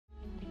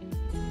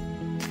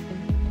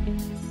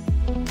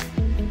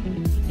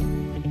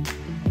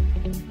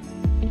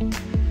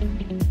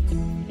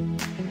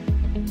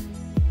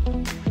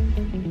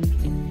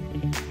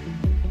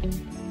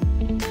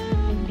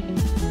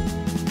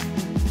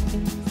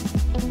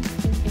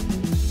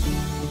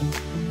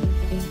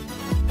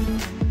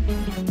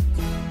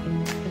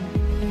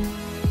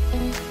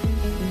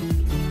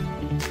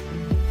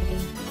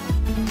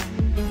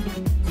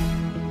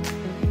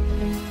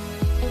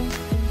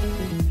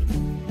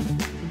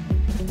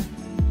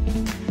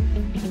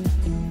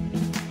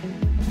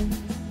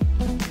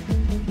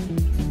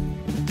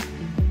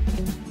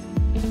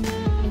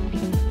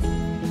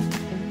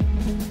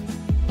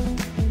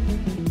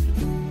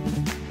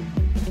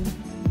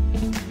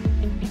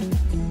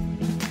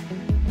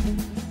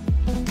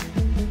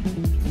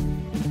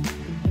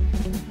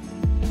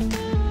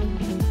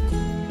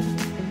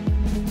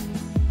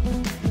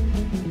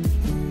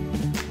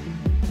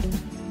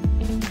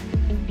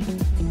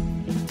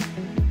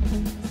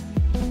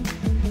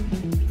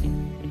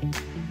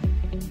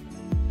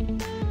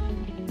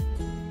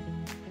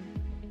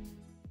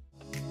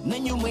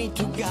nañu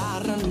maytu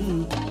gaaral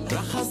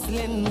raxas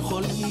leen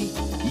xol yi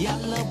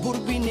yàlla bur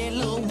bi ne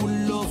la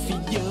wulloo fi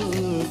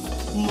jëf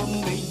moom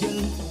ngay jël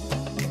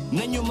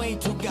nañu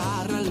maytu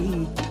gaaral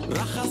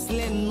raxas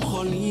leen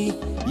xol yi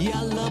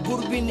yàlla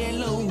bur bi ne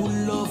la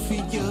wulloo fi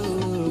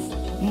jëf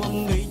moom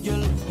ngay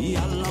jël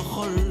yàlla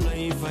xol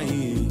lay fay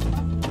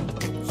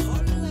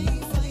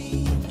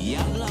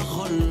yàlla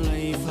xol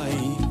lay fay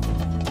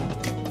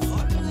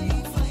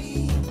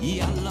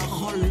yàlla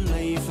xol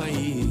lay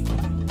fay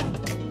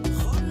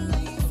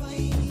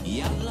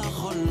yàlla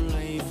xol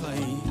lay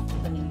fay.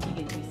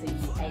 jigéen ñi sëy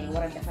ay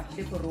war a defar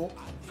defaroo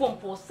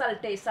fompo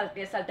salte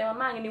ma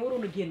maa ngi ni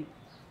waroon a génn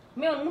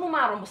mais man mënu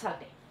maa romb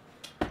salte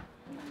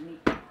man ni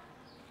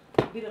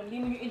biram li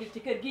mu ñu indi ci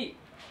kër gi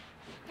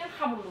kenn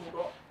xamul lu mu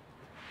doo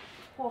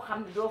koo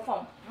xam ne doo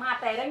fomp maa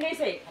tay rek ngay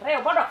sëy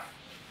réew ba dof.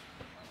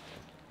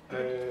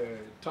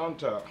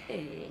 tante.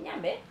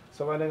 ñambe.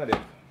 ça va na nga def.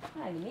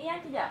 maa ngi nii yaa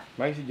ngi ci jàmm.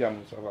 maa ngi si jàmm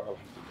ça va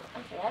alhamdulilah.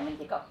 am sa yaa ngi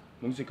ci kaw.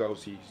 mu ngi si kaw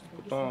aussi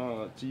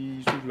pourtant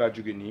ci suuf laa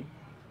jóge nii.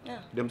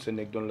 dem sa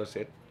nekk doon la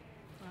seet.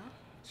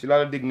 si laa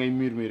la dégg ngay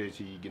murmurer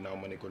si ginnaaw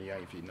ma ne kon yaa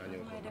ngi fii naa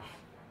ñëw.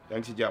 yaa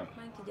ngi si jàmm.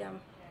 maa ngi ci jàmm.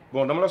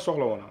 bon dama la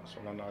soxla woon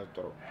soxla naa la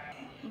trop.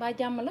 mbaa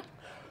jàmm la.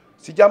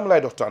 si jàmm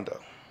laay dox tante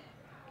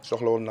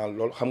soxla woon naa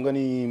lool xam nga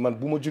ni man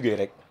bu ma jugee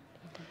rek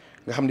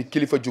nga xam ni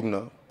kilifa jug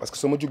na parce que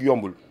sama jug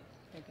yombul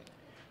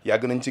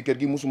yàgg nañ ci kër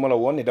gi musuma la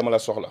woon ni dama la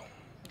soxla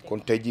kon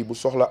tey jii bu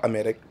soxla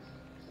amee rek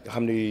nga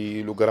xam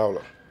ni lu garaaw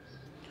la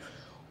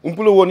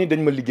umpu la woon ni dañ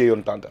ma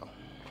liggéeyoon tante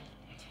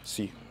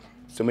si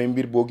samay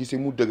mbir boo gisee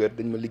mu dëgër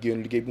dañ ma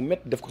liggéeyoon liggéey bu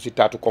métti def ko si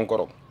taatu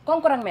konkorom.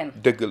 konkorom men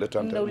dëgg la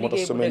tante moo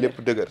tax samay lépp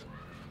dëgër.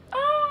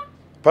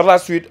 par la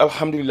suite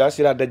alhamdulilah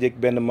si laa dajeeg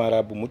benn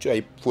mara bu mucc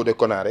ay Fodé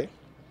Konaare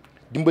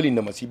dimbali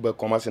na ma si ba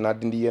commencé naa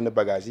dindi yenn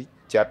bagages yi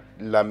caat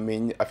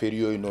làmmiñ affaire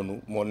yooyu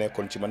noonu moo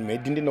nekkoon ci man mais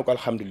dindi na ko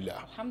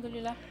alhamdulilah.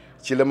 alhamdulilah.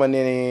 ci la ma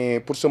nee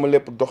pour sama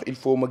lépp dox il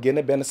faut ma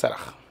génne benn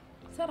sarax.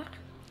 sarax.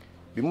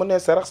 bi ma nee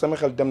sarax sama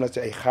xel dem na si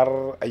ay xar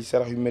ay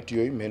sarax yu métti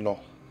yooyu mais non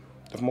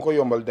daf ma ko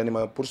yombal dani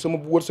ma pour sama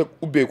wërsëg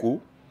ubbeeku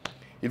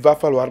il va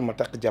falloir ma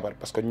takk jabar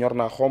parce que ñor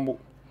naa xomb.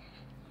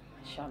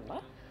 macha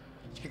allah.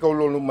 ci kaw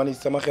loolu ma ni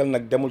sama xel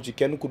nag demul ci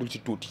kenn ku dul ci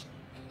tuuti.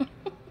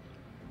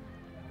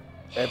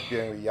 eh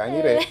bien yaa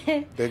ngi ree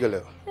dëgg la.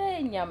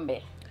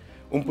 ñambe.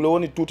 ump la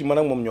woon ni tuuti man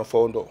ak moom ñoo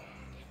fawandoo.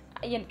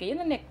 yéen kay yéen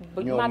a nekk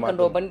ba ñoo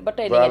màggandoo ba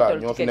tey voilà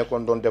ñoo fi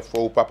nekkoon doon def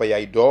foofu papa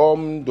yaay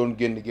doom doon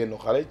génn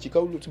xale ci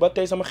kaw ba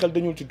tey sama xel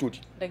dañul ci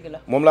tuuti. dëgg la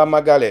moom laa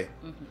màggalee.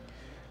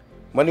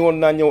 ma ni woon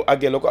naa ñëw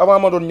àggee la ko avant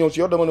ma doon ñëw si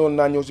yow dama ne woon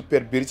naa ñëw si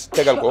Père Biris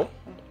tegal ko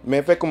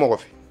mais fekk ma ko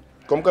fi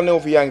comme que new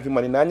fi yaa ngi fi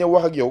ma ni naa ñëw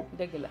wax ak yow.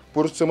 dëgg la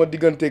pour sama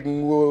digganteeg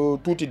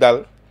tuuti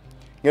daal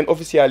ngeen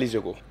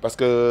officialiser ko. parce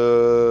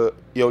que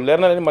yow leer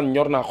na leen man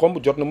ñor naa xomb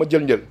jot na ma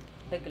jël njël.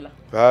 dëgg la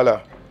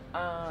voilà.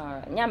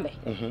 ñambe.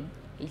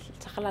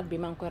 sa xalaat bi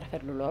maa ngi koy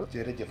rafetlu lool.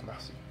 jërëjëf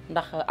merci.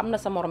 ndax am na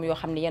sa morom yoo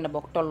xam ne yéen a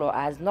bokk tolloo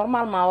âge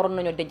normalement waroon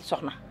nañoo denc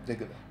soxna.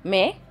 dëgg la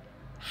mais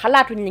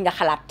xalaatuñ li nga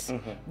xalaat.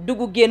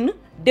 dugg génn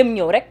dem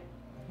ñëw rek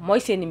mooy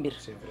seeni mbir.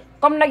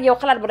 comme nag yow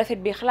xalaat bu rafet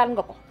bi xalaat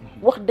nga ko.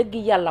 wax dëgg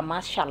yàlla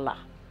macha allah.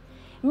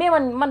 mais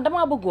man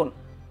damaa bëggoon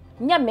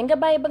ñàmme nga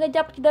bàyyi ba nga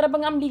jàpp ci dara ba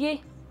nga am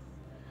liggéey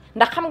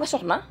ndax xam nga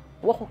soxna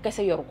waxu kese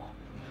yoru ko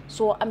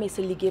soo amee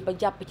sa liggéey ba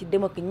jàpp ci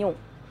dem ak ñëw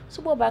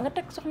su boobaa nga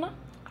teg soxna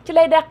ci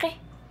lay dàqee.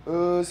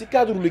 si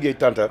cadre liggéey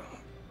tanta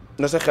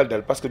na sa xel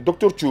dal parce que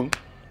docteur Thioune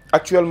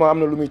actuellement am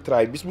na lu muy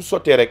travail bis bu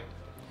sottee rek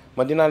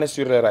man dinaa ne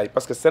sur les rails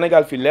parce que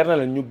Sénégal fii leer na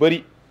leen ñu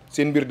bëri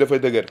seen mbir dafa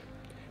dëgër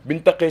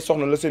biñ taqee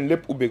soxna la seen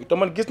lépp ubbeeku te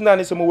man gis naa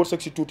ne sama wërsëg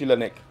si tuuti la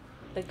nekk.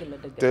 dëgg la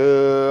dëgg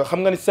te xam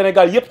nga ni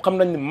Sénégal yëpp xam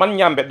nañ ni man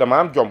ñàmbe dama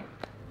am jom.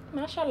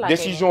 macha allah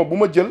décision bu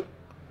ma jël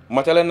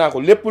matale naa ko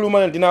lépp lu ma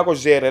leen dinaa ko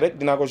gérer rek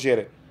dinaa ko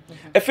gérer.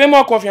 et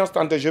fais-moi confiance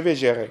tante je vais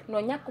gérer.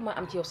 non ñàkkuma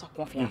am ci yow sax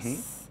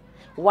confiance.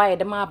 waaye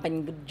damaa bañ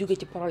nga jóge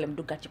ci problème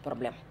duggaat ci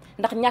problème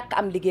ndax ñàkk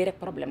am liggéey rek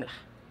problème la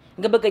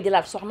nga bëgg a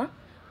jëlaat soxna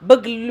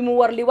bëgg li mu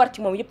war li war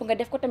ci moom yëpp nga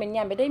def ko tamit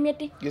ñàmbe day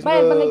metti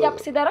bàyyil ba nga jàpp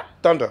si dara.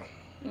 tante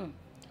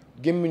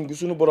gémmiñ gi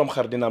suñu borom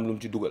xar dina am lu mu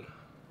ci dugal.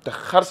 te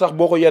xar sax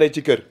boo ko yaree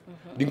ci kër.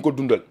 di nga ko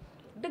dundal.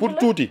 pour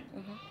tuuti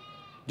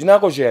dinaa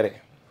ko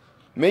gérer.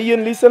 mais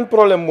yéen li seen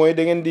problème mooy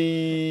da ngeen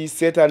di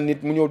seetaan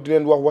nit mu ñëw di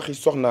leen wax waxi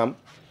soxnaam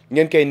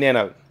ngeen koy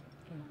neenal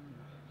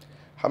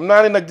xam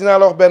naa ne nag dinaa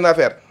la wax benn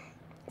affaire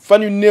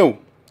fan yu néew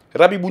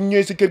rab yi bu ñu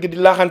ñëwee si kër gi di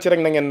laaxaan ci rek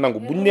na ngeen nangu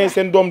bu ñu ñëwee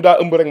seen doom daa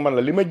ëmb rek man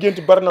la li ma gént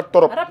bari na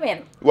torop.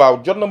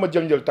 waaw jot na ma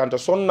jël njël tante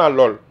sonn naa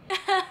lool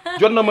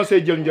jot na ma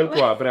say jël njël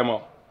quoi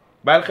vraiment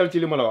bàyyil xel ci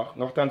li ma la wax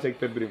nga waxtaan seeg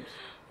Père Birame.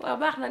 waaw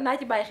baax na naa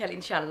ci bàyyi xel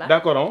incha allah.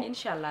 d'accord ah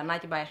incha allah naa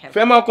ci bàyyi xel.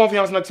 fais-moi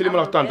confiance nag si li ma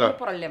la wax tante.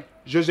 problème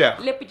je gère.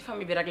 lépp ci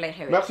famille bi rek lay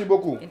xewee. merci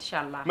beaucoup incha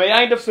allah mais yaa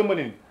ngi def sa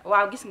mënin.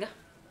 waaw gis nga.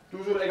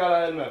 toujours égal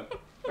à elle-même.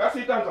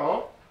 merci tante ah.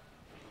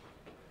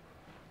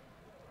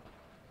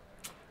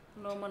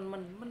 non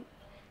man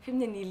fi mu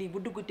ne nii lii bu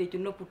duggatee ci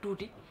nopp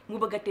tuuti mu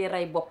bëgg a tee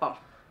rey boppam.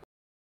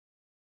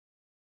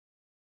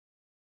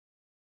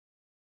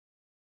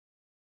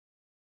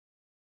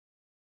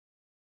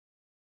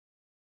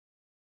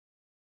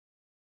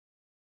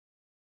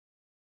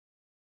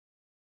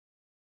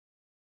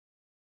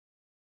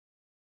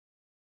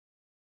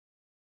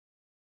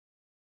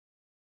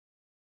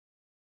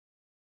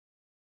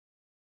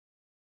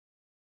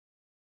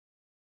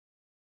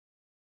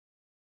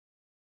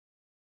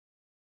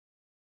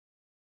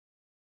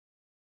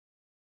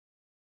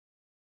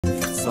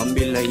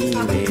 sombi lay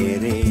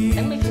weere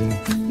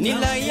ni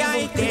la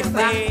yaay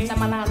teete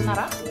sama naan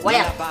nara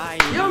wayal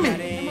yow mi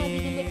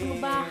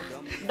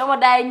dama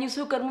daay ñu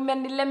suukar mu mel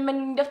ni lem mel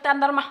ni def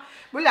tàndarma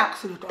bu làq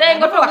suñu tool tey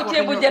nga togg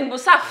ceebu jën bu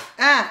saf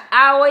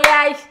awo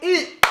yaay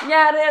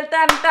ñaareel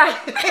tanta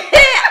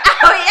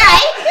awo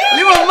yaay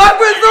li moom maa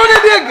koy soog a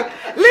dégg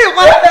lii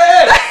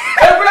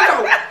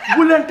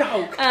bu leen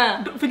taxaw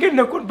fi ngeen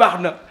nekkoon baax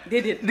na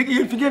déedéet léegi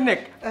yéen fi ngeen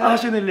nekk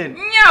enchaîné leen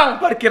ñaw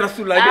barke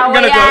Rasulullah awo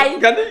yaay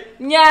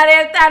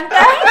ñaareel tanta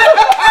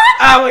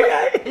awo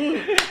yaay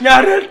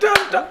ñaareel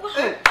tanta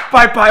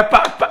pay papa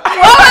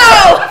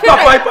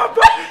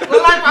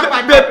wallaay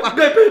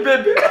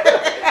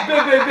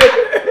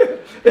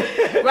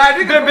waaye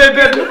dégg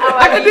bébé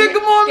ak dégg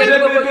moom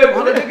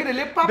wala dégg de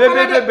lépp papa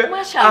la de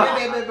macha allah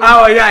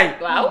awa yaay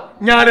waaw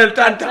ñaareel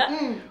tanta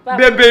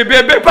bébé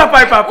papa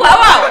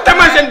waaw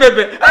tama seen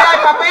bébé yaay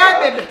papa yaay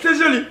bébé c'est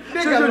joli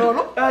c'est dégg joli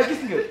loolu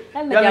gis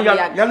nga yàlla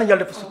yàlla na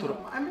yàlla dafa sutura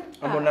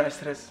amoon naa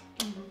stress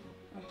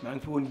maa ngi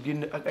fi woon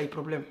génn ak ay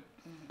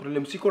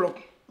problème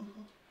psychologue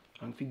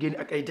maa ngi fi génn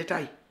ak ay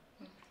détails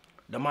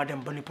damaa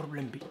dem ba ni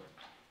problème bi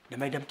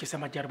damay dem ci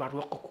sama jarbaat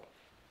wax ko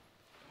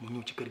mu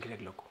ñëw ci kër gi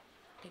rek la ko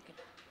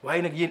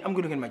waaye nag yéen am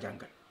nga lu ngeen ma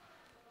jàngal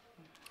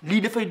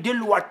lii dafay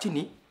delluwaat ci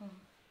ni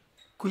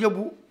ku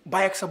yóbbu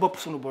bàyyi ak sa bopp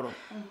suñu borom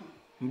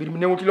mbir mi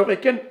newul ci loxoy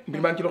kenn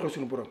mbir maa ngi ci loxoy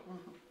suñu borom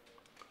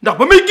ndax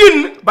ba may génn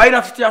bàyyi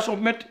naa situation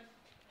bu métti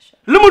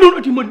la ma doon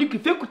ati ma dikk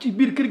fekk ci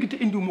biir kër gi te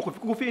indiwu ma ko fi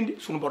ku ko fi indi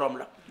suñu borom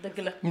la. dëgg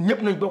la ñun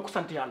ñëpp nañ bokk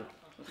sant yàlla.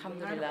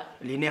 alhamdulilah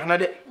lii neex na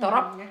de.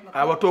 torop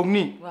awa toog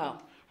nii. waaw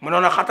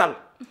mënoon a xatal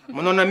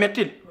mënoon a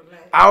mettil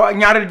awa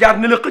ñaareel jaar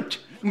ne la xëcc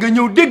nga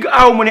ñëw dégg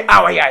aaw mu ne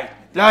aawa yaay.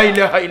 laa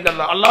ilaha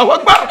illallah allahu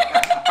akbar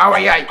aawa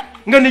yaay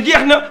nga ne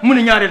jeex na mu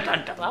ne ñaareel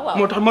tànta.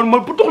 moo tax man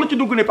bu tox la ci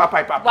dugg ne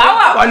papaay papa.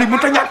 waaw lii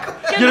mënut a ñàkk.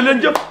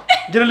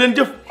 jërë leen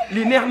jëf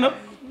lii neex na.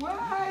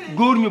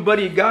 góor ñu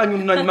bari gaañu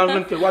nañ maa ngi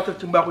leen koy waatal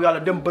ci mbaaxu yàlla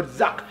dem ba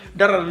zàq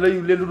dara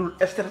layu leen lu dul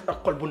stress ak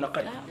xol bu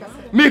naqari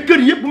mais kër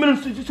yëpp bu mel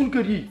ne suñu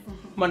kër yi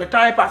man ne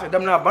temps yi passé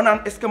dem naa ba naan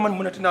est-ce que man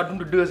mënati naa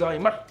dund 2 ans yi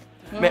mat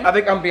mais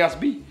avec ambiance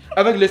bi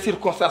avec les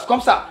circonstances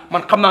comme ça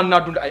man xam naa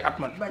dund ay at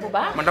man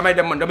damay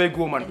dem man damay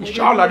góo man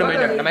incha allah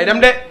damay dem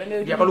de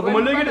jeexalu gu ma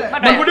léegi de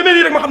man bu demee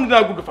nii rek ma xam ne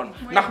dinaa gudd fan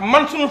ndax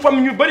man suñu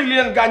famille ñu bari li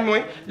leen gaañ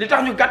mooy li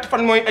tax ñu gàtt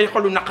fan mooy ay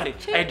xolu naqari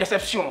ay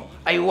déception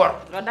ay wor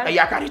ay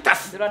yaakaar yu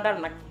tas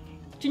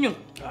ci ñun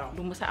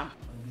du mës a am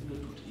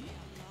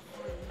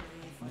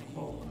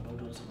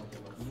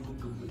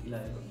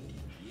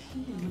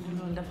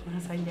loolu daf ma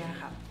sa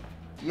njaaxal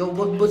yow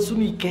ba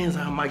suñuy 15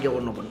 ans maa ngi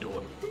woon nobante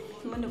woon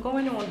man ne ko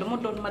ma ne woon dama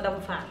doon madame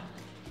Fall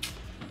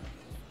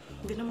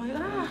dina ma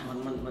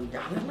man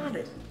jaaxle naa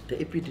de te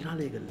et puis dinaa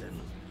léegal leen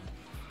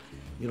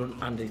ñu doon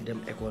ànd dem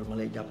école ma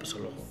lay jàpp sa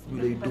loxo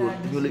ñu lay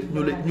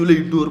dóor ñu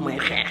lay dóor may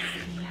xeex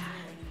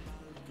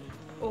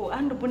oh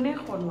ànd bu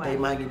neexoon waaye tey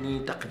maa ngi nii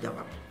takk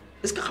jabar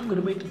est-ce que xam nga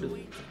damay tëdd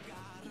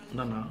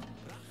nana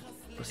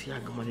parce que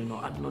yàgg ma ne non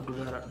àdduna du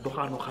dara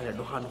doxaanu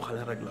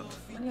xale rek la.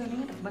 man yow ni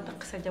nga def ba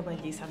takk sa jabar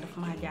ji sax daf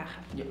maa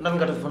jaaxal. nan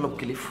nga def ba nopp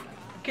kilif.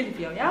 kilif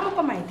yow yaa ma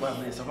ko may. waaw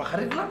mais sama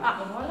xarit la. ah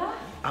voilà.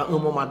 à un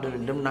moment donné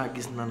dem naa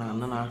gis nana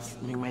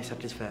mi ngi may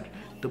satisfaire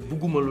te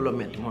bugguma lu la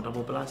metti moo tax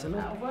ma placé la.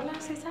 ah voilà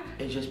c'est ça.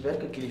 et j'espère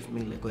que kilif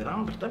mi ngi lay koy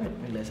rendre tamit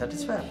mi ngi lay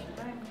satisfaire.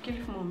 waaye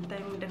kilif moom tey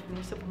mu def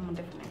nii sëpp mu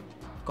def nii.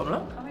 comme la.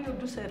 xam nga yow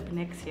douceur bi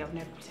nekk si yow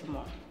nekkul si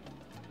moom.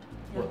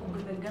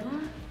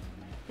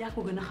 yaa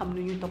ko gën a xam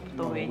ni ñuy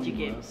toppatoowee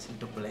jigéen. s'il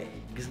te plaît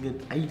gis nga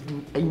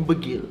ay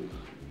mbëggeel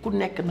ku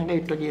nekk na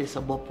ngay tojee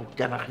sa bopp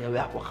janax yow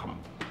yaa ko xam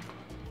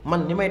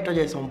man ni may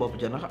tojee sama bopp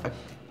janax ak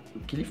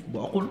kilif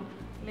bokkul.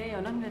 mais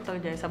yow nan ngay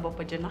tojee sa bopp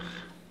janax.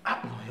 ah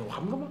non yow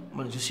xam nga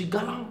man je suis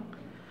galant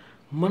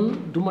man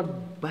duma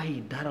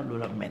bàyyi dara lu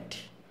la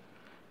metti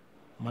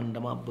man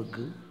dama bëgg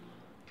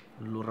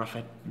lu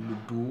rafet lu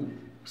du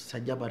sa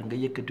jabar nga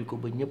yëkkati ko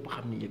ba ñëpp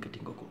xam ni yëkkati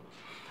nga ko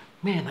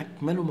mais nag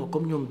meluma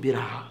comme ñoom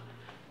Bira.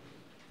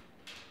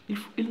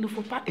 il ne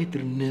faut pas être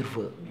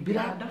nerveux.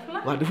 Bira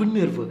waaw dafa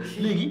nerveux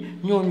léegi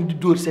ñooñu di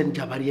dóor seen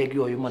jabar yeeg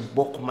yooyu man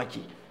bokkuma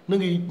ci da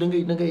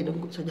ngay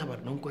sa jabar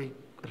da nga koy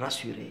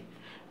rassurer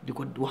di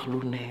ko wax lu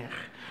neex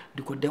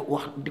di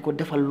ko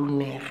defal lu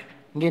neex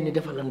ngeen di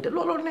defalante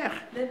looloo neex.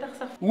 day tax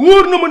sax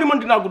wóor na ma ni man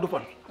dinaa gudd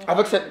fan.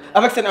 avec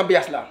cette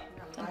ambiance là.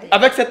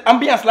 avec cette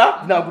ambiance là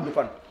dinaa gudd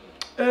fan.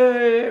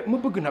 ma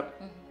bëgg nag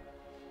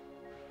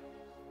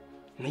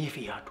na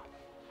yëfi yaatu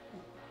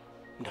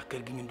ndax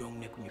kër gi ñu doon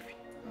nekkuñu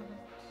fi.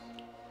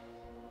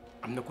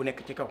 am na ku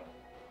nekk ci kaw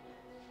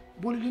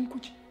boole leen ko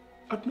ci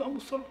adduna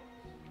amul solo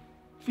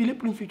fii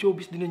lépp luñ fi coow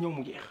bis dina ñëw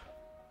mu jeex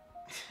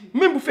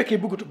même bu fekkee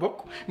bëggatu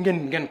bokk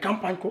ngeen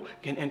campagne ko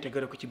ngeen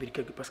intégré ko ci biir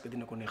kër gi parce que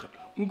dina ko neexal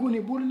ngoone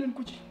boole leen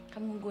ko ci.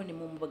 xam nga ngoone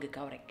moom mu bëgg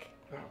kaw rek.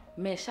 waaw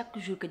mais chaque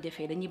jour que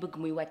jafee dañuy bëgg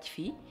muy wàcc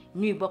fii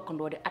ñuy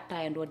bokkandoo di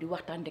attaayandoo di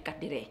waxtaan di kat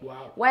di ree.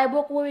 waaw waaye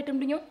boo ko woowee itam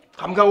du ñëw.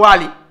 xam nga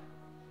waali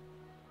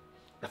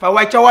dafa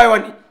waay ca waay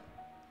wani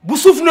bu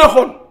suuf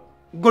neexoon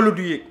golo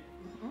du yéeg.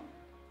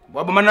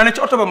 boobu man naa ne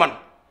ci oto ba man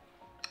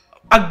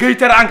ak Guèye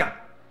Teranga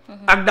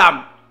ak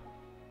daam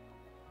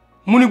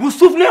mu ni bu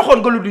suuf neexoon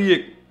nga lu du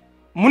yéeg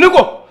mu ni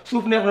ko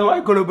suuf neex na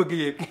waaye golo bëgg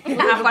yéeg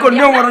kon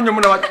ñoom waroon ñu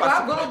mën a wàcc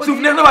parce suuf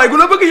neex na waaye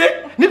golo bëgg yéeg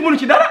nit mënu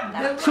ci dara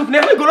suuf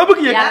neex na golo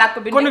bëgg yéeg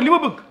kon nag li ma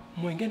bëgg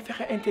mooy ngeen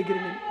fexe intégré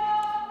leen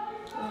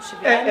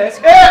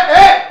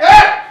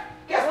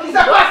qu'est-ce qui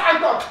se passe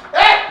encore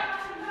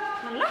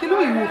ci lu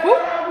muy yuuxu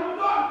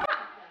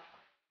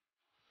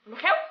lu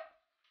xew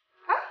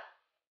ah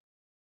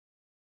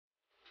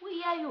wuy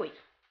yaa yooyu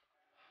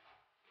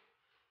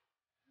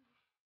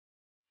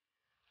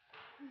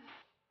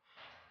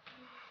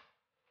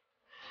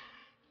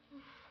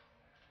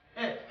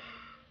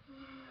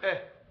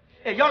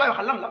yow laay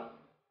waxal lan la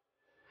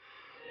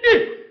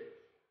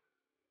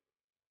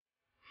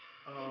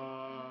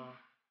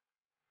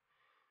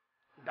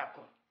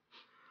d'accord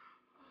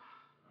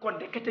kon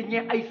ndekete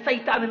ñee ay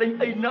saytaane lañ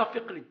ay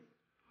naafiq lañ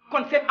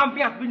kon seen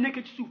ambiance bi nekk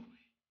ci suuf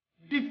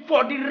di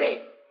fo di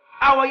ree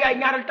awa yaay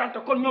ñaareel tante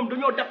kon ñoom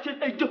dañoo def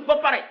seen ay jëf ba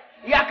pare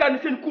yaakaar ni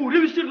seen coup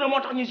réussir na moo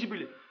tax ñuy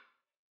jubilé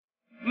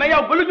mais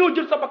yow bala ñoo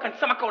jël sa bakkan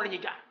sama kaw la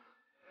ñuy jaar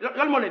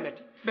lan moo lay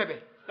metti bébé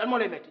lan moo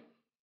lay metti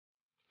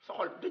sa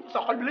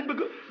xol bi lañ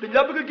bëgg dañ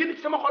laa bëgg a génn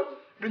ci sama xol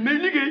dañ may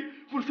liggéey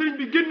pour sëriñ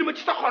bi génn ma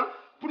ci sa xol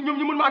pour ñoom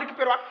ñu mën maa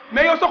récupérer waat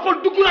mais yow sa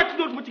xol dugg naa ci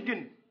dootu ma ci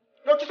génn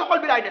yow ci sa xol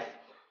bi laay des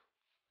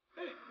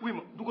wuy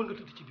ma dugal nga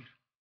tëdd ci biir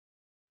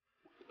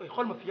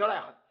xool ma fi yow laay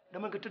waxal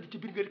dama nga tëdd ci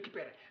biir nga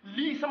récupérer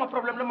lii sama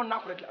problème la mën naa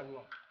ko régler ak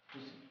ñoom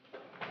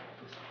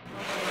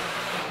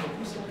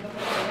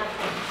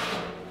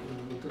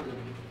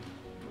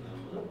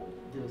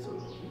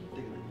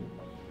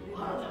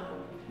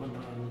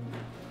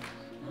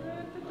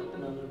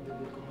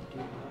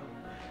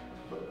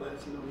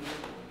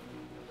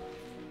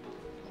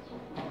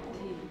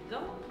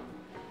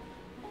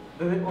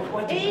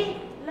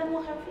lan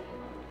moo xew fi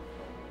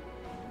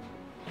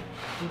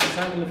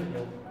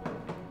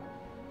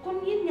kon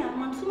yéen ñaar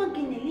man su ma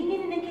génnee lii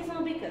ngeen di nekkee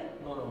sama biir kër.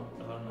 non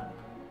dafa naan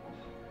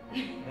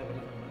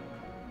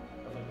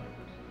dafa naan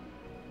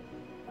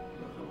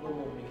xam nga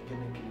moom mi ngi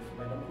gën a kilifa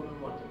mais dama ko doon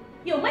wax.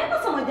 yow may ma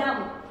sama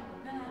jaamu.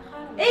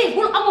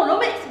 bul amoo loo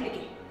may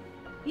expliqué.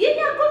 yéen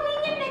ñaar kon nii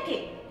ngeen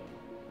nekkee.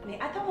 mais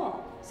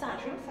attends ça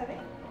je le savais.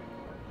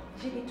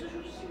 j'étais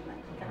toujours sur ma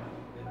garde.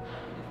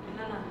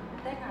 nana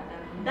tey kaa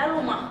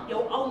daluma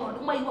yow aw ma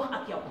du may wax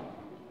ak yow.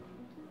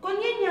 kon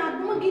yéen ñaar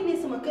bu ma génnee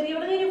sama kër yow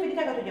da ngay ñëw fi di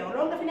tàggatu ñëw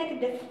loolu nga fi nekk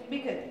def bi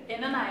kër. te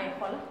nanaa ay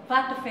xool va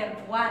te faire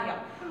voir yow.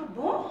 ah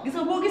bon gis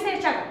nga boo gisee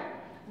caga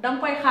danga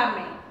koy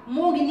xàmmee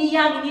moo ngi nii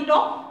yaa ngi nii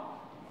toog.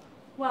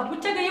 waaw bu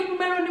caga yëpp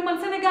meloon ni man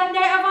Sénégal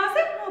njaay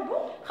avancé. ah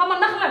bon xam nga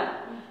ndax lan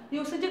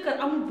yow sa jëkkër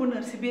amul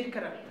bonheur si biir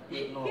këram.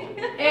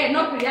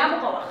 noppi yaa ma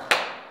ko wax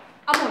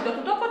amoo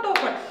jotu toppatoo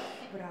ko.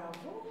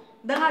 bravo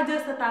dangaa jël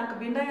sa tànk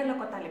bi ndayee la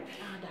ko talib.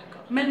 ah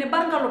d'accord mel ni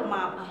barngalub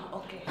maam.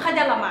 ok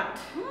xajala maat.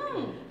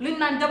 liñ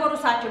naan jabaru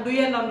sàcc du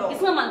yendandoo.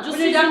 gis nga man je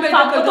suis une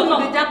femme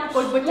autonome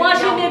moi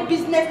j'ai mes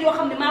business yoo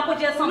xam ne maa ko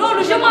jël sama.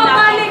 loolu je m'en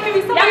bats les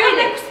couilles sama yoon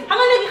nekk si. xam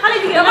nga léegi xale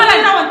jigéen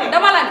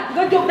dama lan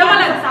nga jóg dama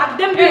lan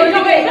dem bi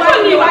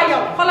liggéey waa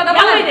yow xoolal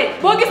dama lan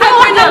boo gisee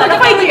koy na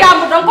dafay ji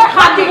jàmm da nga koy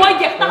xaar mooy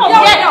jeex taxaw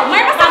yow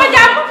may ma sama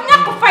jàmm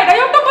ñàkk fayda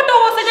yow toppatoo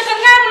woo sa jëkkër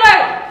nga am looy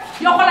wax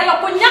yow xoolal yow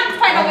ko ñàkk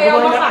fayda nga yow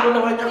ma faa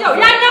yow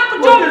yaa ñàkk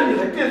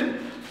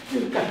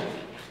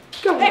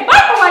jom bàyyi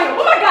ko waaye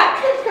oh my god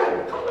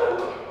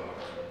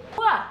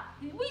waa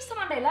wuy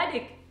sama ndey laa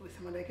dégg oui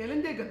sama ndey kay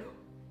lañ déggandoo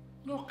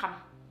ñoo xam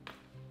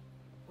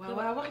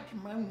waaw wax ci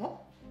man moom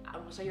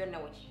lu sa yónnee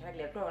wu ci rek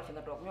leen toogal fi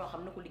nga toog ñoo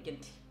xam na ko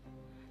lijjanti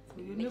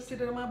yow ñëpp ci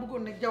dama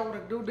bëggoon ne jaww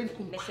rek daw dañ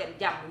ko ne seen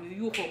jàmm ñu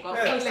yuuxoo ko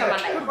mooy sama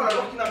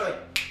ndey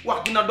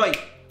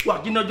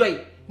wax dina doy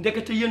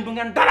ndekete yéen du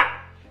ngeen dara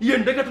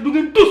yéen ndekete du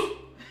ngeen tus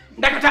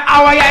ndekete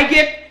awa yaay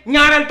jeeg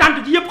ñaareel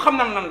tante ci yëpp xam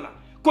nan lan la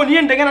kon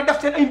yéen da ngeen a def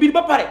seen ay mbir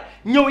ba pare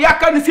ñëw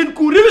yaakaar ni seen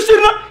coup réussir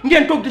na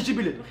ngeen toog di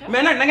jubilé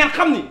mais nag da ngeen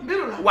xam ni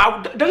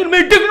waaw da ngeen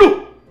may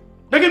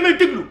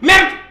déglu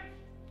merde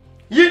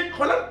yéen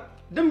xoolal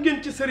dem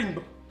ngeen ci sëriñ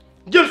ba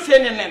jël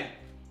seeni nen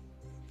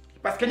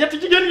parce que ñetti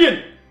jigéen yéen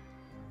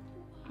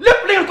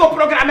lépp da ngeen koo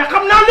programmé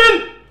xam naa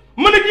leen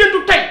mën ak yéen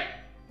du tey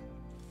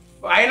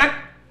waaye nag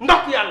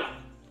ndox yàlla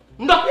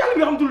mi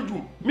nga xam dul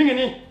juum mi ngi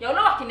nii yow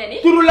la wax ci ne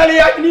ni turu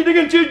laliyaa nii da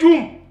ngeen cee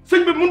juum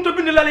sëñ bi mënut a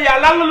bind laliyaa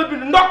laal la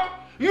bind ndox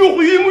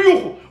yuuxu yii mu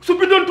yuuxu su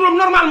bindoon turam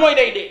normal mooy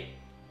day dee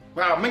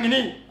waaw ma ngi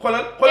nii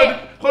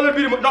xoolal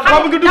biir ma ndax dama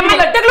bëgg dama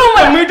la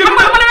dégluwuma may déglu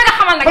ma la nga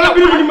xamal nag xoolal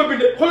biir ma ñu ma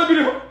bindee xoolal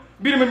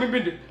biir ma mi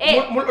bind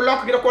mu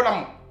lonk gi da koo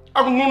damm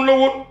ak nun la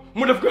woon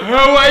mu def ko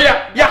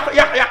hawaaya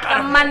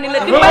yàq man ni la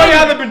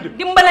hawaaya la bind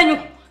dimbale ñu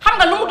xam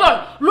nga lu mu doon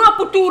lu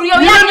ëpp tuur yow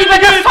yaa ngi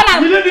bëgg a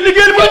sonal ñi leen di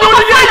liggéey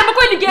ba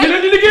koy liggéey ñi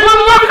leen di liggéey moom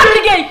moo xam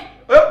liggéey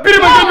biir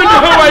ma ñu bind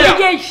hawaaya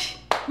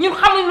ñun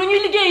xamuñ lu ñuy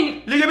liggéey ni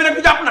liggéey bi nag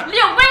ñu jàpp nag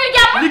yow ba ñu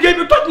jàpp liggéey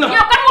bi toj na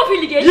yow kan moo fi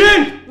liggéey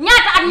yéen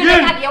ñaata at ñu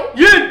nekk ak yow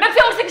yéen même fi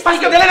amul si parce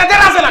que da leen a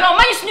déranger nag yow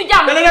mañu suñu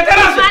jàmm da leen a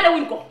déranger faale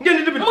wuñ ko ngeen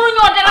di début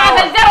mënuñoo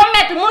déranger 0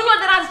 mètre mënuñoo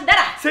déranger si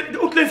dara c'est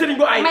ut leen sëriñ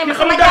bu ay may ma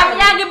xam sama dara jàmm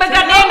yaa ngi bëgg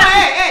a dee ndax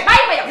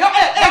bàyyi ma yow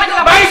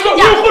bàyyi ko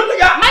waxul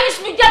yaa mañu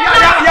suñu jàmm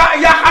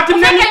yaa xaatim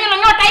ne fekkee ñu la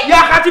ñoo tey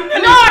yaa xaatim ne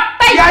ñoo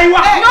tey yaay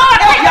wax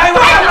yaay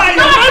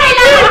wax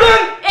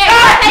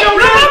yow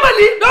la ma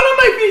li doona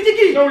may fii ci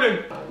kii ñëw leen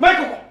may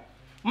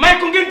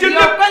ko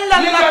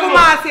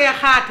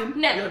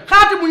xaatim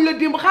xaatimuñ la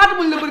démb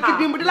xaatimuñ la barki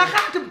démb di la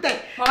xaatim tey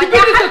di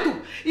bind sa tur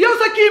yow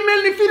sa kii mel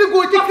ni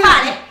frigo ci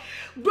kër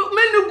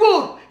mel ni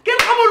góor kenn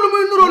xamul lu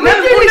muy nuroo nen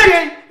bu nekk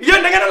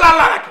yéen da ngeen a laal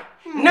rek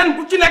nen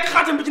bu ci nekk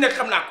xaatim bu ci nekk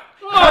xam naa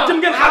ko xaatim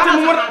ngeen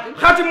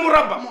xaatim mu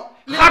rabba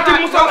xaatim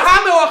mu salas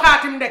xaame woo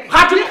xaatim ndek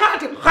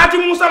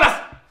xaatim mu salas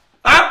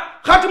ah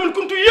xaatimul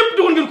kuntu yëpp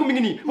dugal ngeen ko mi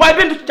ngi nii waaye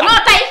benn ci ñoo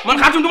tey man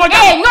xaatim du ma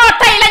jàpp ñoo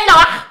tey lañ la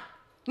wax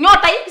ñoo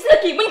tey gis nga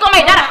kii buñ ko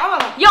may dara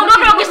yow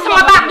dootoo gis sama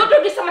baax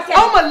dootoo gis sama seen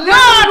ñoo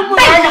tey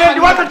maa ngi leen di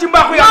waatal ci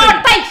mbaaxu yàlla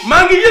ñoo tey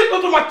maa ngi yëg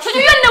automatique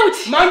suñu yónnewu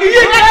ci maa ngi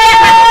yëg nga dee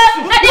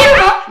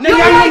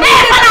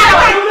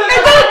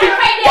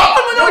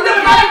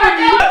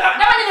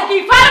dama ne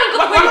kii faaluñ ko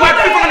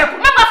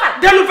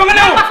dellu fa nga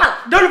newoon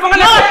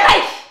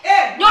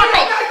ñoo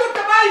tey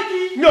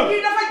ñëw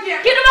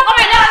kii duma ko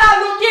may dara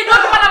kii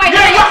dootuma la may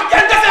dara wax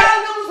kenn kese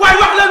waaye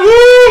wax leen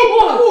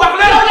wax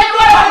leen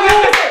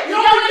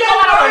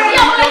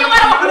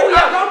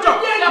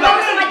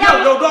yow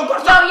doo ko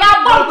sax yaa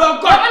bon doo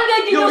ko man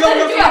ngay ji yow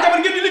sama jabar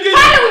ngeen di liggéey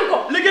faalewuñ ko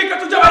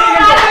liggéeykatu jabar yi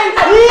ngeen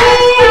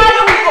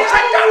doon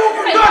sakkawu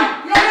ko doon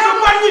yow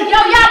wàññi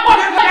yow yaa bon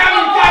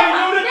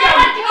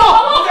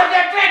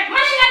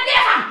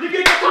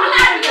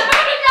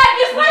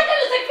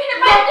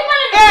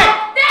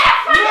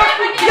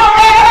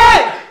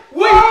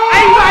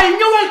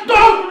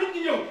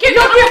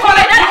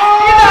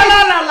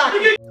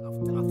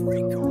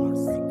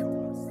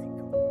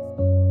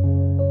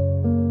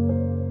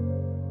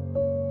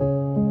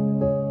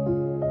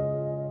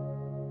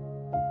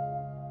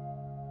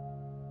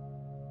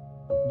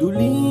du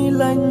lii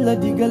lañ la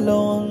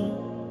digaloon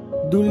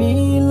du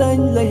lii lañ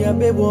la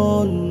yabe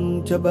woon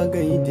ca ba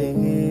ngay dee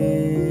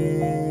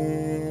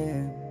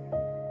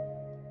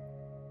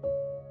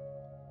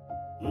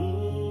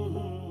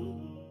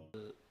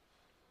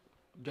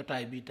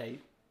jotaay bi tey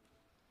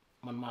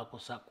man maa ko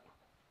sàkku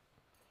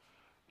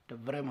te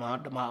vraiment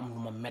dama am lu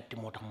ma metti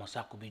moo tax ma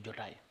sàkku bi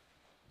jotaay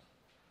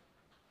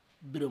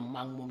Biram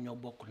maa ngi moom ñoo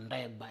bokk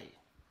ndey ak baay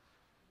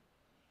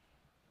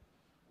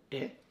te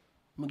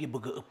mu ngi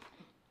bëgg a ëpp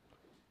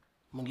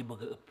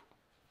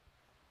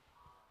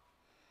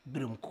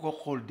Biram ku ko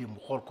xool démb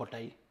xool ko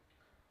tey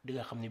di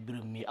nga xam ne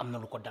Biram mii am na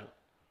lu ko dal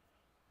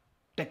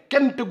te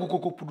kenn tegu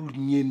ko pour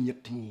ñeen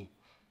ñett ñii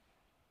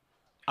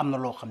am na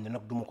loo xam ne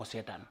nag duma ko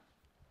seetaan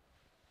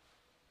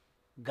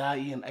gaa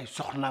yéen ay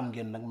soxnaam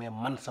ngeen nag mais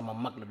man sama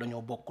mag la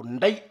dañoo bokk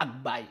ndey ak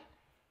baay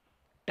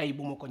tey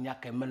bu ma ko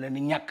ñàkkee mel na ni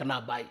ñàkk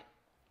naa baay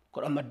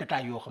kon am na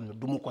détail yoo xam ne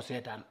du ma ko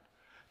seetaan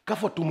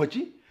kafatuma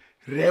ci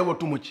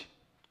reewatuma ci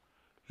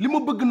li ma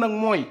bëgg nag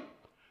mooy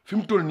fi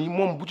mu toll nii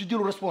moom bu ci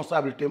jëlu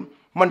responsabilité am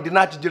man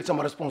dinaa ci jël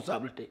sama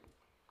responsabilité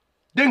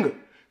dégg nga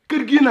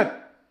kër gii nag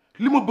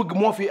li ma bëgg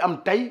moo fi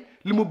am tey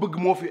li ma bëgg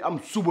moo fi am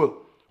suba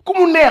ku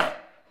mu neex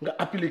nga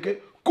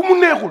appliqué ku mu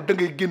neexul da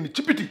ngay génn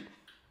ci biti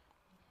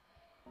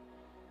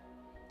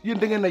yéen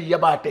da ngeen a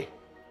yabaate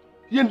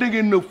yéen da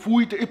ngeen a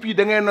fuuy te et puis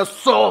da ngeen a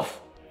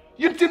soof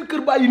yéen seen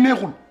kër baay yi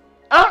neexul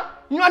ah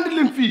ñu andi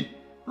leen fii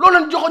loo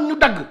leen joxoon ñu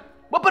dagg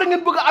ba pare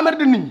ngeen bëgg a amer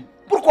de nit ñi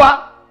pourquoi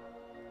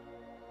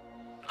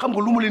xam nga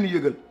lu ma leen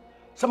yëgal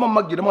sama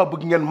mag ji dama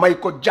bëgg ngeen may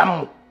ko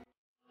jàmm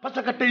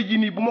parce que tey jii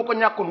nii bu ma ko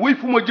ñàkkoon way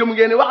fu ma jëm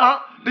ngeen wax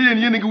ah te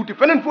yéen a ngi wuti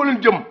feneen foo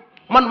leen jëm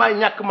man maay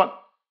ñàkk mag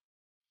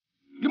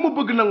li ma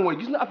bëgg nag mooy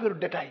gis na affaire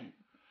détail yi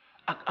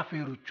ak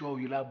affaire coow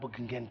yi laa bëgg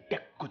ngeen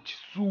teg ko ci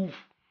suuf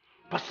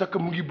parce que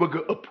mu ngi bëgg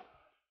a ëpp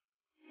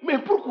mais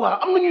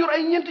pourquoi am nañu yor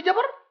ay ñeenti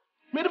jabar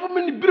mais dafa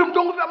mel ni Biram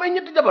dong fi am ay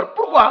ñeenti jabar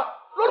pourquoi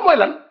loolu mooy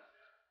lan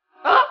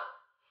ah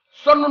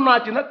sonn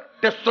naa ci nag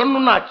te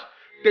sonn naa ci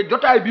te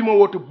jotaay bi ma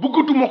woote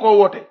bëggatuma koo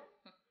woote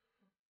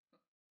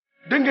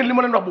dégg ngeen li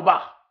ma leen wax bu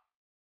baax.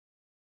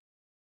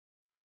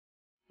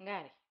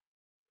 Ngaari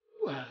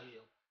waaw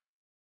yow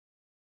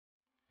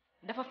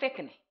dafa fekk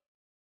ne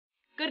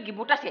kër gi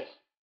bu tasee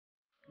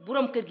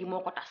borom kër gi moo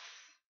ko tas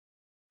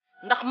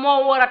ndax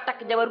moo war a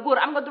takk jabar góor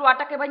am nga droit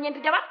takk ba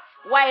ñeenti jabar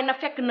waaye na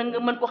fekk na nga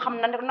mën ko xam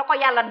na ko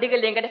yàlla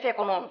dégalee nga defee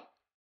ko noonu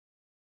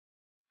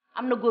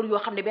am na góor yoo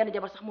xam ne benn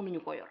jabar sax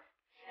mënuñu ko yor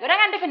yow da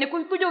ngaa defe ne ku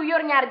jóg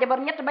yor ñaari jabar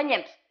ñett ba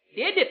ñeent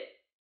déedéet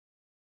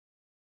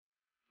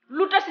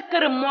lu tas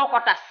këram moo ko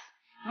tas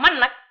man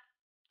nag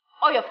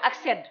oyof ak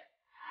sedd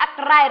ak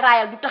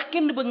raay-raayal du tax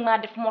kenn bëgg maa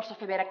def morso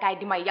febere kaay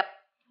di may yab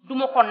du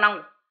ma ko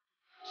nangu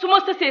su ma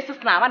sësee sës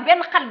naa man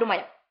benn xale du ma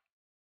yab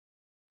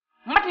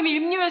mati mi bi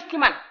mu ñëwee ci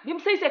man bi mu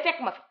sëysee fekk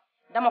ma fi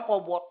dama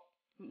koo boot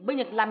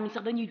bëñ ak làmmiñ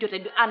sax dañuy jote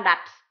du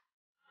àndaat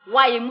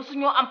waaye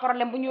mosuñoo am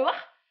problème bu ñuy wax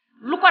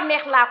lu ko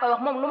neex laa koy wax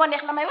moom lu ma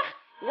neex la may wax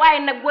waaye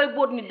nag booy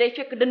boot nit day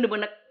fekk dënd ba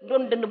nag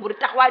doon dënd bu di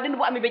tax waaye dënd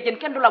bu amee ba jën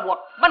kenn du la boot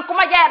man ku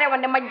ma jaay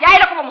rewoon ne ma jaay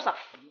la ko ba mu saf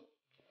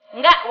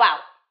nga waaw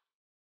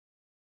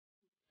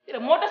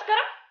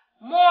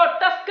moo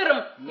tas këram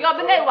yow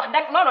bi ngay wax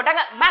danga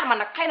baal ma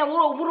nag xëy na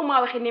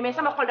waruma waxi nii mais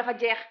sama xol dafa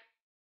jeex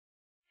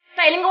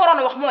tey li nga waroon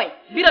a wax mooy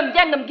Biram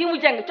jàngam gi mu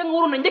jàng ca nga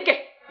waroon a njëkke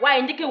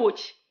waaye njëkke woo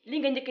ci li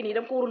nga njëkke nii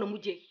danga ko waroon a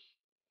mujjee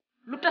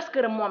lu tas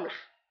këram moom la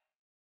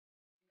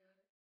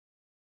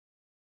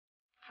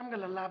xam nga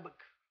lan laa bëgg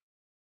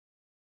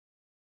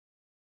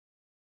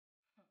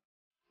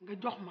nga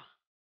jox ma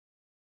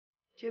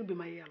cër bi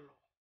ma yelloo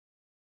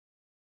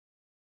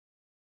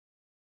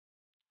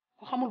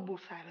ku xamul buur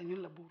saay la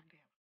ñun la buur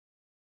deem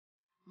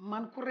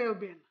man ku réew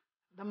benn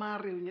dama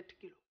réew ñetti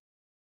kilo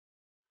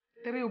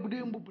te réew bu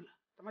dee mbubb la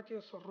dama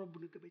cee sol robb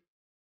na gëbëj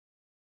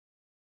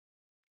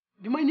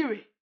bi ma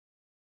ñëwee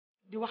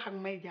di wax ak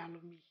may jàllu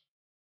mii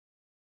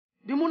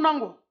bi mu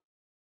nangoo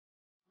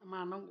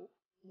dama nangu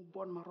mu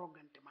boon ma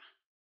roggante ma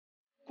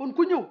kon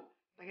ku ñëw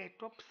da ngay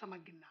topp sama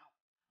ginnaaw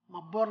ma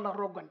boor la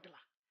roggante la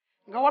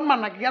nga wan ma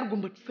nag yar gu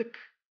mbët sëkk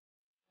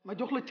ma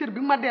jox la cër bi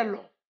ma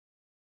delloo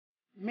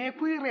mais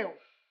kuy réew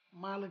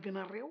maa la gën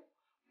a réew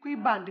kuy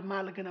bandi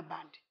maa la gën a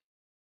bandi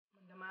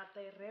man damaa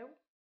tey réew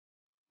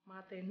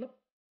maa tey nëpp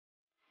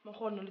ma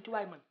xool na lu ci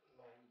waay man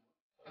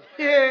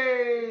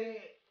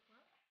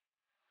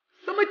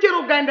sama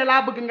cëru gaynde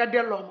laa bëgg nga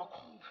delloo ma ko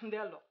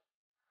delloo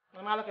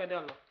man maa la koy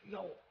delloo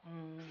yow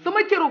sama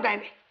cëru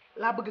gaynde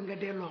laa bëgg nga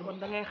delloo ma kon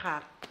da ngay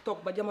xaar toog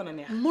ba jamono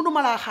neex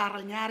mënuma laa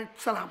xaaral ñaari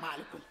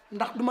salaamaaleykum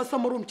ndax duma sa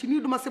morom ci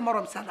nii duma si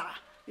morom sa daa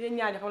yéen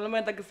ñaari xam la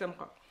may dagg seen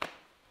ko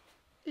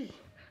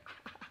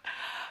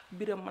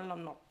biram man la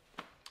nopp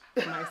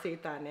maay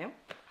seytaaneem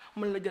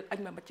man la jël aj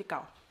ma ba ci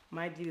kaw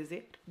maay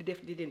dirigé di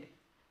def di dindi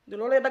di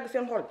loolay dagg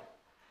seen xol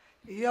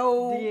bi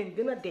yow di yéen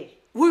gën a dee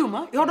wuyu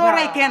ma yow doo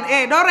rey kenn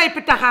doo rey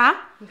pittaxaa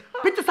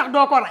picc sax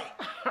doo ko rey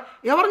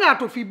yow war ngaa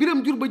toog fii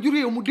biram jur ba jur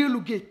yow mu dellu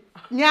géej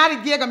ñaari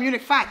jéegam yu ne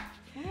faaj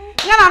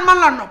nga naan man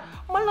la nopp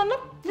man la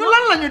nopp ñu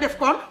lan la ñu def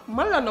kon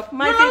man la nopp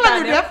maay ñu lan la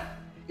ñu def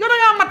yow da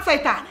ngaa mat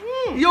saytaane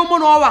yow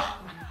mënoo wax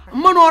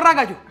mënoo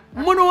ragaju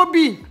mënoo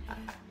biiñ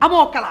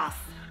amoo classe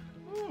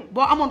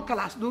boo amoon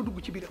classe doo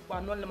dugg ci biram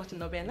waaw noonu la ma si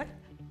nobee nag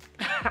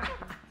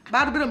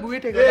baadu biram bu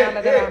wéetee nga daan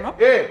la gannaaw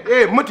nopp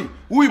Mati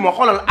wuy ma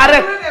xoolal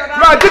arrête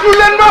waaw déglu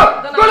leen ma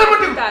doole ma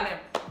déglu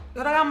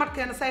yow da ngaa mat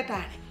kenn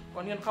saytaane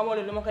kon yéen xamoo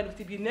leen lu ma koy def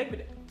ci biir néeg bi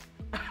de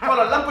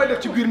xoolal la nga koy def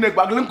ci biir néeg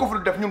ba ak la nga ko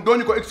fi def ñun doo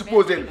ñu ko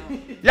exposé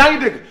yaa ngi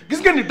dégg gis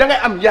nga nit da ngay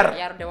am yar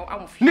yar de moom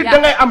amu fi nit da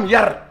ngay am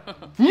yar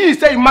ñii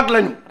say mag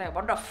lañu réew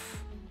ba dof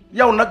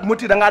yow nag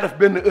Mati da ngaa def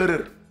benn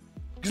erreur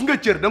gis nga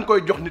cër da nga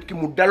koy jox nit ki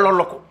mu delloo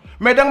la ko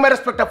mais da nga may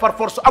respecté par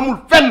force amul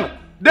fenn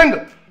dégg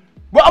nga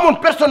boo amoon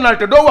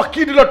personnalité doo wax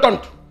kii di la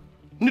tontu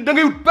nit da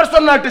ngay wut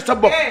personnalité sa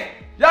bopp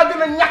yaa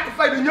gën a ñàkk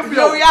fayda ñëpp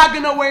yow yaa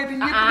gën a woy di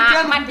ñëpp ni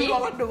benn Mati. bu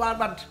juróom ba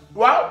bant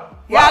waaw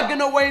yaa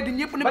gën a woy di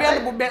ñëpp ni Ba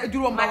benn tey. bu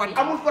juróom ba wat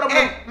amul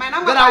problème mais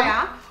nag nga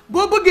yaa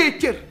boo bëggee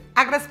cër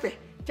ak respect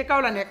ci kaw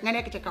la nekk nga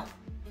nekk ci kaw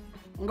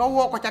nga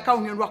woo ko ca kaw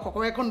ngeen wax ko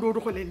waaye kon doo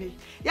doxalee nii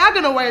yaa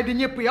gën a woy di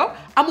ñëpp yow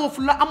amoo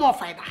fu la amoo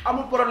fayda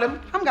amul problème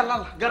xam nga lan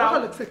la Garaaw.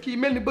 waxal ak sa kii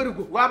mel ni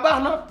bërigo waa baax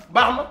na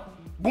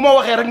bu ma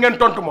waxee rek ngeen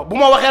tontu ma bu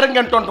ma waxee rek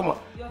ngeen tontu ma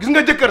gis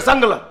nga jëkkër sang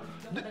la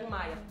danga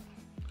maa yab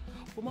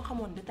bu ma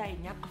xamoon détail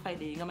ñàkk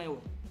fayda yi nga may woo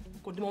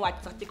kon di ma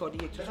wàcc sax ci kaw di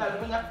yéeg ci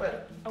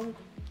suuf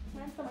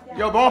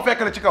yow ba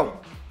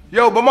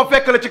ma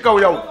fekk la ci kaw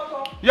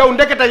yow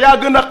ndekete yaa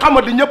gën a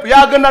xamadi ñëpp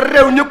yaa gën a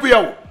réew ñëpp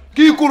yow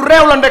kii ku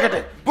réew la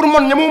ndekete pour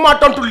man ñemu maa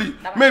tontu lii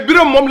mais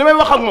biram moom li may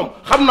wax ak moom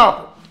xam naa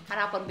ko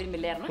xanaa kon mbir mi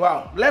leer na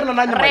waaw leer na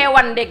nañu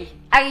reewande gi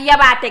ak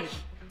yabaate gi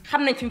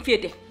xam nañ fi mu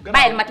féete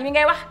bàyyil Mati mi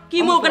ngay wax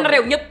kii moo gën a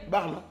réew ñëpp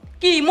baax na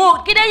kii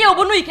day yow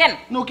ba nuy kenn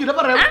non kii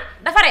dafa réew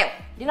dafa réew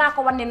dinaa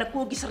ko wan ne nag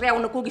koo gis réew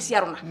na koo gis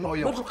yaru na non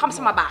yow dootul xam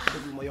sama baax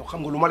déglu ma yow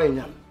xam nga lu ma lay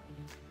ñaan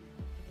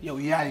yow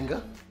yaay nga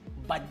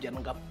bàjjan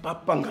nga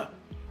papa nga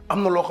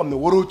am na loo xam ne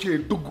waroo cee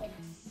dugg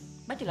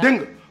ba ci la dégg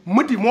nga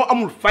Mati moo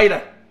amul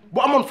fayda bu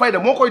amoon fayda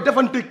moo koy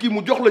defante kii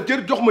mu jox la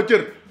cër jox ma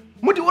cër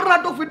Mati war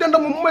naa toog fi denda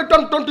moom mu may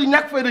tontu yi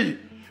ñàkk fayda yi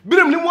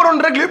biram li mu waroon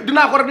régler yëpp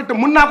dinaa ko régler te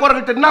mën naa ko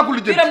régler te dinaa ko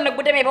lijjanti biram nag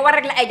bu demee ba war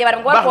régler ay jabaram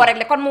nga war koo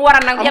régler kon mu war a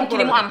nag yem ci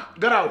li mu am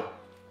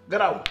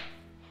garaaw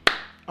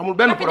amul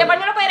benn Mati jabar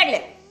ñu la koy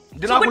régler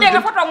su guddee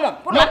nga fotoog moom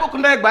pour ñoo bokk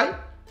ndey ak baay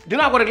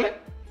dinaa ko régler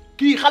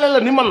kii xale la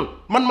ni man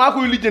maa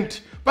koy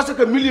lijjanti parce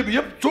que milieu bi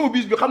yëpp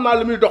showbiz bi xam naa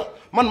li muy dox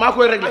man maa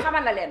koy régler ma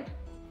xamal la leen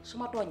su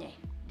ma tooñee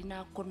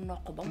dinaa ko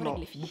noq ba mu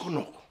régler fii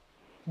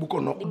bu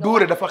ko noq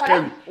dóore dafa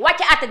xewi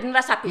wàcc àtte dina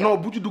la sàkk non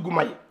bu ci dugg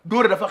may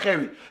dóore dafa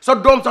xewi sa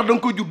doom sax da nga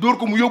koy jur dóor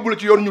ko mu yóbbu la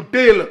ci yoon ñu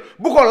téye la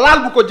bu ko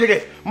laal bu ko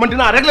jegee man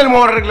dinaa régler li ma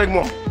war a régler ak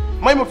moom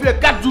may ma fii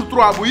 4 jours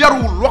 3 bu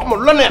yaruwul wax ma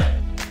lu la neex